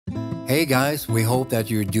Hey guys, we hope that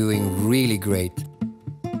you're doing really great.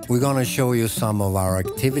 We're gonna show you some of our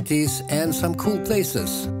activities and some cool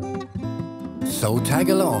places. So tag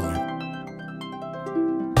along.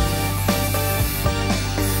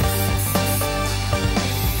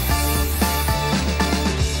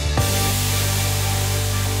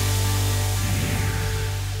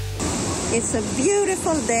 It's a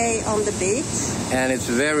beautiful day on the beach. And it's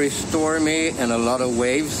very stormy and a lot of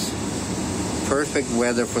waves. Perfect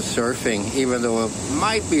weather for surfing, even though it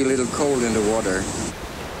might be a little cold in the water.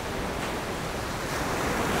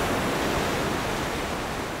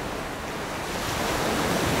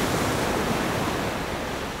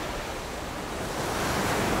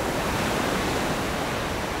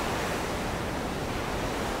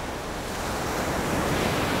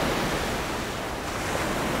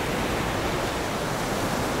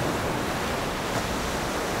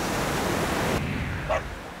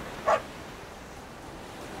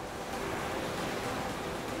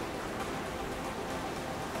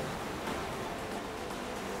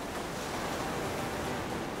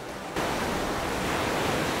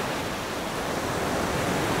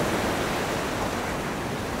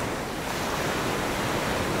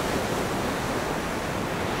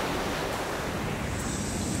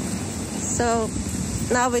 So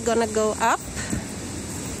now we're gonna go up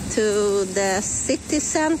to the city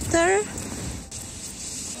center.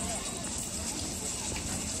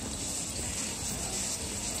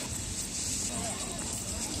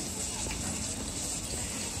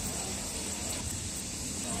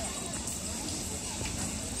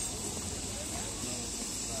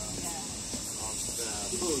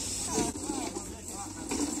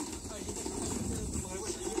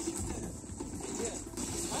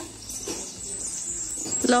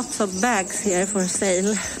 Lots of bags here for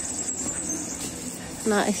sale.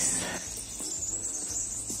 Nice.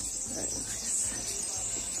 Very nice.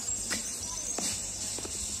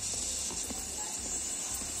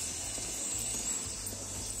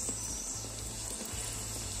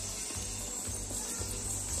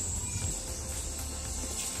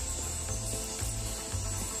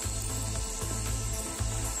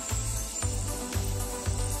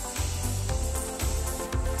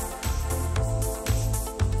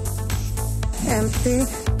 Empty.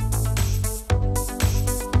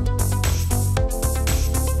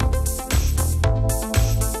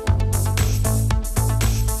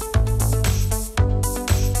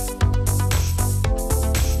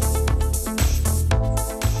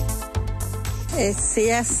 It's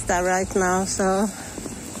siesta right now, so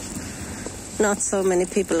not so many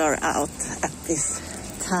people are out at this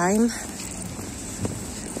time.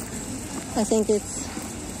 I think it's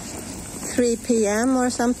 3 p.m. or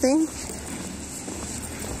something.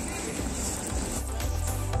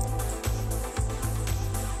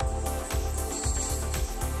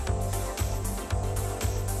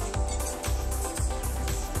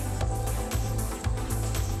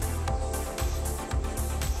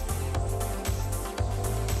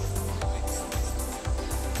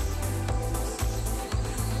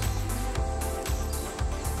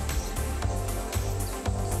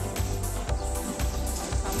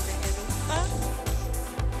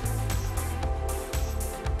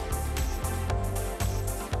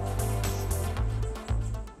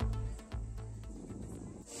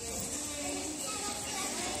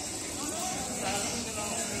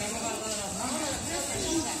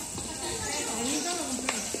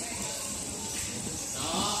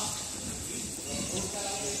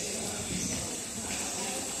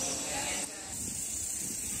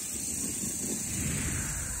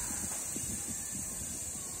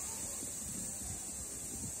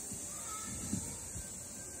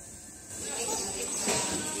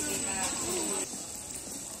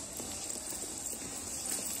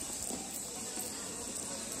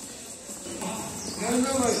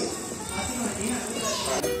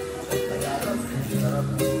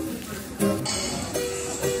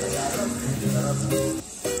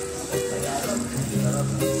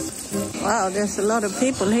 Wow, there's a lot of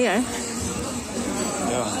people here.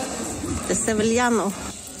 Yeah. The Sevillano.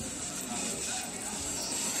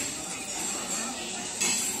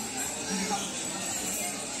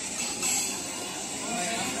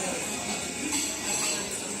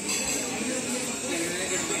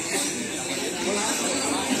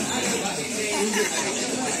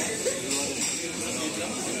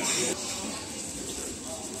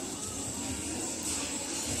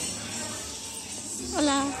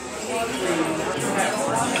 Hola.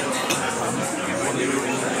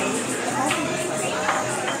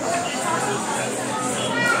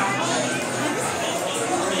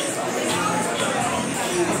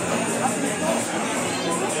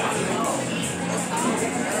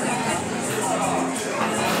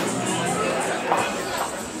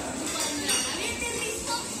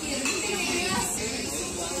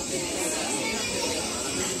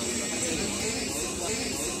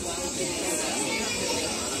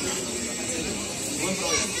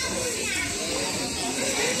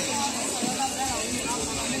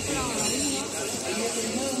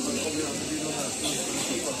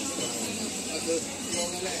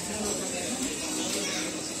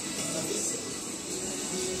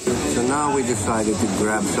 So now we decided to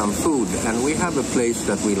grab some food, and we have a place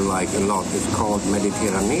that we like a lot. It's called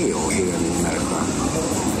Mediterraneo here in Nerja.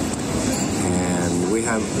 And we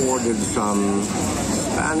have ordered some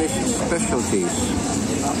Spanish specialties.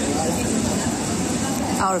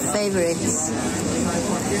 Our favorites.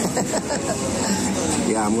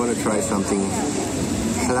 Yeah, I'm going to try something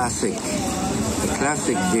classic. A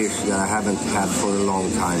classic dish that I haven't had for a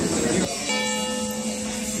long time.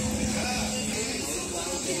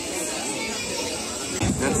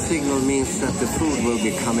 That signal means that the food will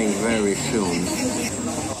be coming very soon.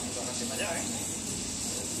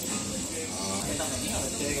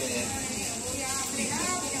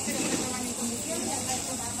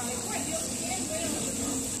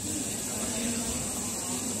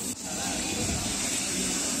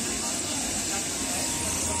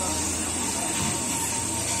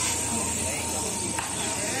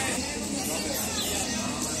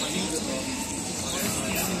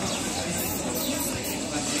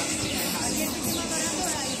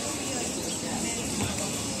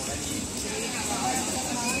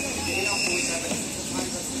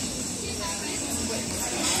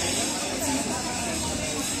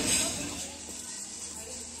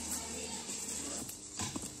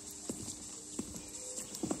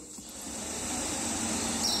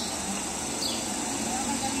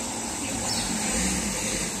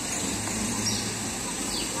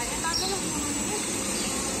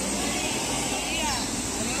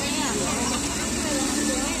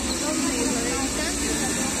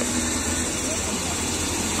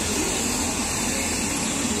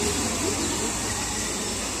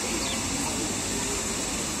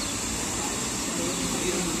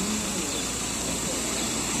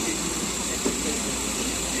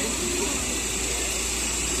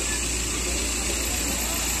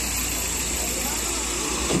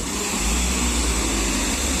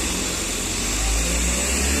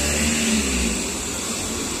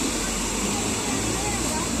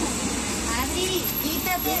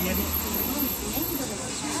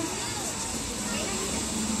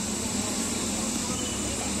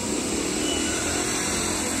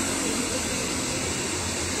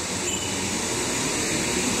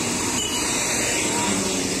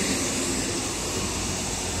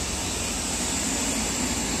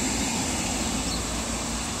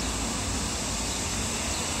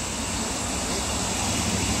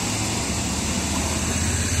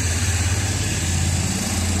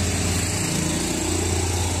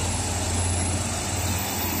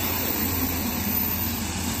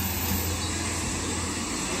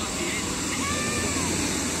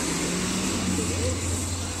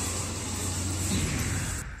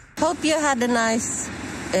 Hope you had a nice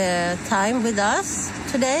time with us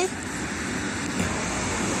today.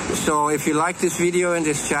 So if you like this video and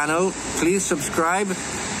this channel, please subscribe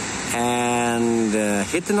and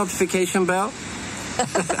hit the notification bell.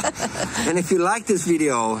 And if you like this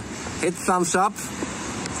video, hit thumbs up.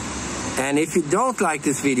 And if you don't like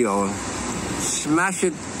this video, smash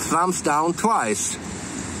it thumbs down twice.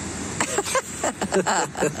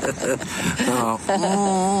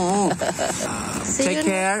 Take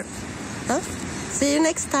care. Huh? See you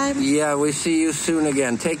next time. Yeah, we see you soon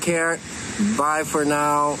again. Take care. Bye for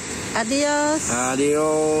now. Adios.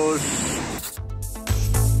 Adios.